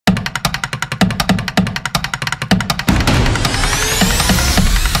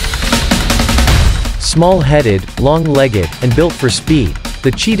Small-headed, long-legged, and built for speed,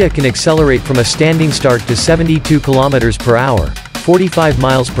 the cheetah can accelerate from a standing start to 72 km per hour, 45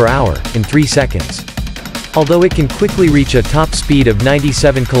 miles per hour, in 3 seconds. Although it can quickly reach a top speed of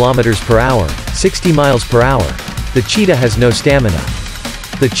 97 km per hour, 60 miles per hour, the cheetah has no stamina.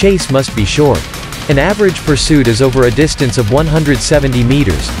 The chase must be short. An average pursuit is over a distance of 170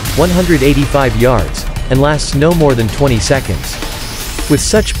 meters, 185 yards, and lasts no more than 20 seconds. With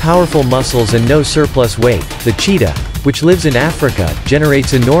such powerful muscles and no surplus weight, the cheetah, which lives in Africa,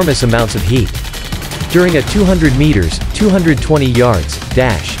 generates enormous amounts of heat. During a 200 meters, 220 yards,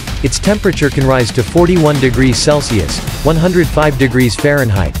 dash, its temperature can rise to 41 degrees Celsius, 105 degrees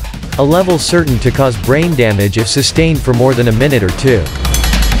Fahrenheit, a level certain to cause brain damage if sustained for more than a minute or two.